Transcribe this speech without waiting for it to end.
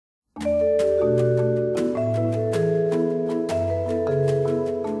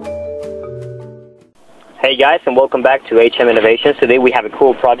Hey guys, and welcome back to HM Innovations. Today we have a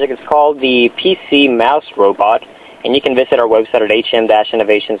cool project. It's called the PC Mouse Robot, and you can visit our website at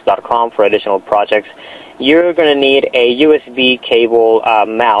hm-innovations.com for additional projects. You're going to need a USB cable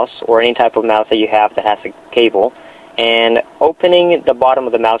mouse, or any type of mouse that you have that has a cable. And opening the bottom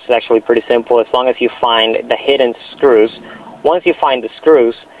of the mouse is actually pretty simple as long as you find the hidden screws. Once you find the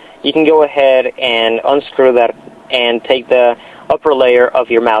screws, you can go ahead and unscrew that and take the upper layer of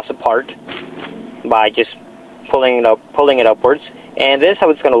your mouse apart by just pulling it upwards. And this is how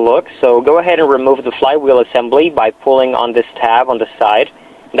it's going to look. So go ahead and remove the flywheel assembly by pulling on this tab on the side.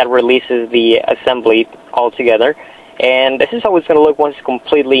 That releases the assembly altogether. And this is how it's going to look once it's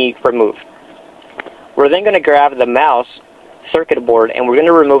completely removed. We're then going to grab the mouse circuit board and we're going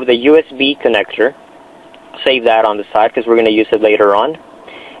to remove the USB connector. Save that on the side because we're going to use it later on.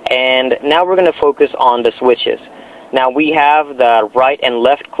 And now we're going to focus on the switches. Now we have the right and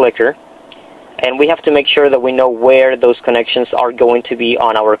left clicker, and we have to make sure that we know where those connections are going to be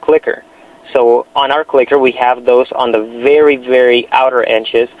on our clicker. So on our clicker, we have those on the very, very outer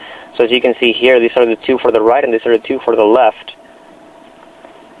edges. So as you can see here, these are the two for the right and these are the two for the left.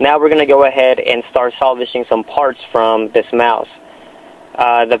 Now we're going to go ahead and start salvaging some parts from this mouse.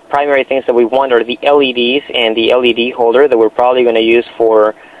 The primary things that we want are the LEDs and the LED holder that we're probably going to use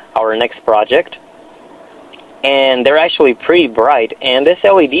for our next project. And they're actually pretty bright, and this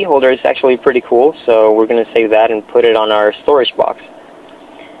LED holder is actually pretty cool, so we're going to save that and put it on our storage box.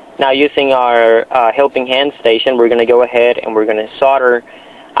 Now using our helping hand station, we're going to go ahead and we're going to solder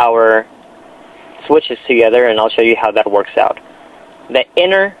our switches together, and I'll show you how that works out. The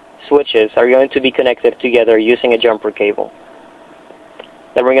inner switches are going to be connected together using a jumper cable.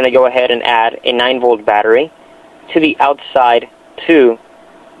 Then we're going to go ahead and add a 9-volt battery to the outside two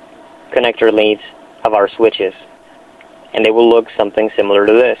connector leads of our switches, and they will look something similar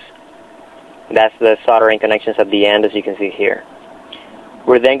to this. That's the soldering connections at the end, as you can see here.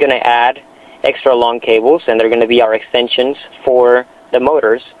 We're then going to add extra long cables, and they're going to be our extensions for the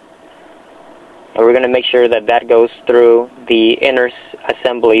motors, and we're going to make sure that that goes through the inner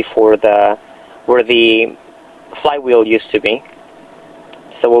assembly for where the flywheel used to be.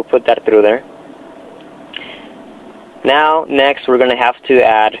 So we'll put that through there. Now next we're going to have to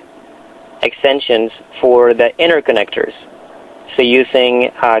add extensions for the inner connectors. So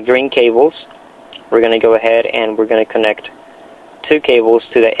using green cables, we're going to go ahead and we're going to connect two cables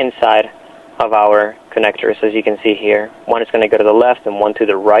to the inside of our connectors, as you can see here. One is going to go to the left and one to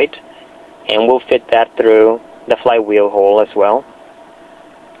the right, and we'll fit that through the flywheel hole as well.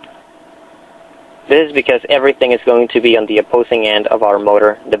 This is because everything is going to be on the opposing end of our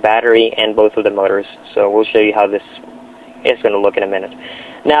motor, the battery and both of the motors. So we'll show you how this is going to look in a minute.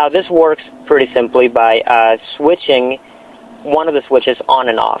 Now this works pretty simply by switching one of the switches on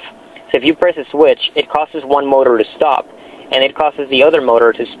and off. So if you press a switch, it causes one motor to stop, and it causes the other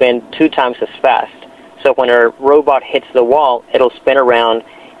motor to spin 2 times as fast. So when our robot hits the wall, it'll spin around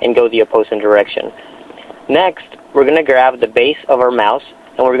and go the opposing direction. Next, we're going to grab the base of our mouse,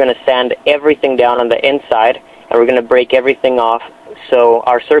 and we're going to sand everything down on the inside, and we're going to break everything off so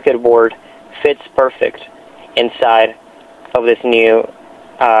our circuit board fits perfect inside of this new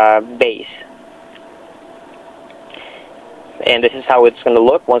base. And this is how it's going to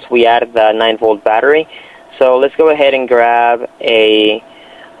look once we add the 9-volt battery. So let's go ahead and grab the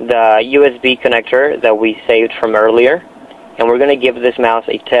USB connector that we saved from earlier, and we're going to give this mouse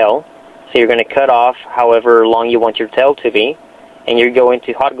a tail. So you're going to cut off however long you want your tail to be, and you're going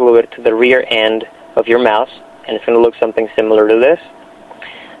to hot glue it to the rear end of your mouse, and it's going to look something similar to this.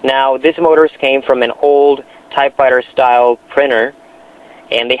 Now these motors came from an old typewriter style printer,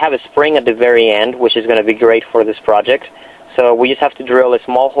 and they have a spring at the very end, which is going to be great for this project. So we just have to drill a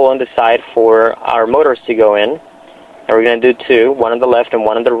small hole in the side for our motors to go in, and we're going to do 2, one on the left and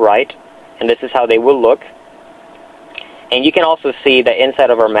one on the right, and this is how they will look. And you can also see the inside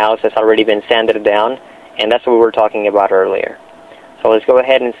of our mouse has already been sanded down, and that's what we were talking about earlier. So let's go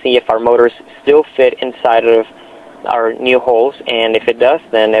ahead and see if our motors still fit inside of our new holes, and if it does,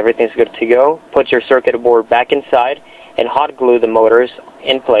 then everything's good to go. Put your circuit board back inside and hot glue the motors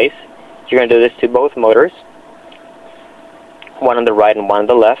in place. You're going to do this to both motors, one on the right and one on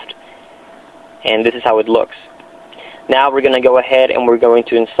the left, and this is how it looks. Now we're going to go ahead and we're going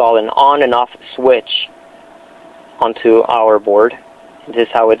to install an on and off switch onto our board. This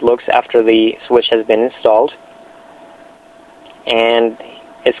is how it looks after the switch has been installed, and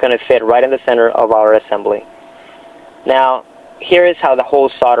it's going to fit right in the center of our assembly. Now here is how the whole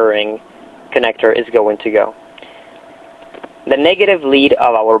soldering connector is going to go. The negative lead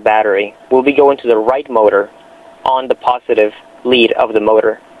of our battery will be going to the right motor on the positive lead of the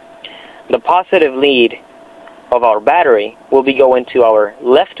motor. The positive lead of our battery will be going to our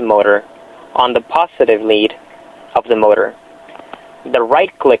left motor on the positive lead of the motor. The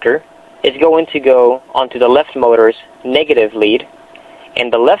right clicker is going to go onto the left motor's negative lead,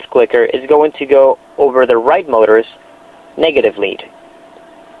 and the left clicker is going to go over the right motor's negative lead.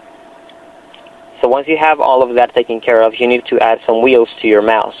 So once you have all of that taken care of, you need to add some wheels to your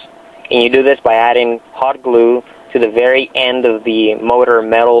mouse. And you do this by adding hot glue to the very end of the motor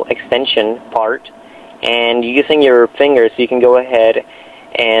metal extension part, and using your fingers you can go ahead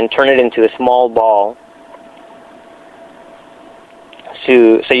and turn it into a small ball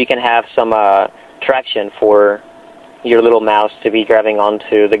so you can have some traction for your little mouse to be grabbing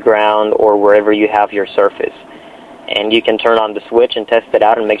onto the ground or wherever you have your surface. And you can turn on the switch and test it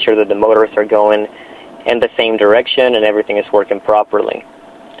out and make sure that the motors are going in the same direction and everything is working properly.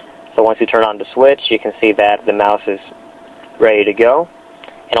 So once you turn on the switch, you can see that the mouse is ready to go.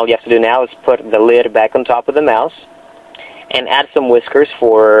 And all you have to do now is put the lid back on top of the mouse and add some whiskers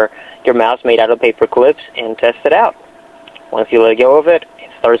for your mouse made out of paper clips and test it out. Once you let go of it,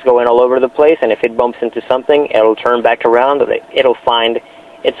 it starts going all over the place, and if it bumps into something, it'll turn back around. It'll find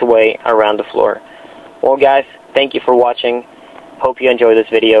its way around the floor. Well, guys, thank you for watching. Hope you enjoyed this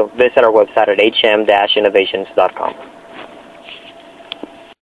video. Visit our website at hm-innovations.com.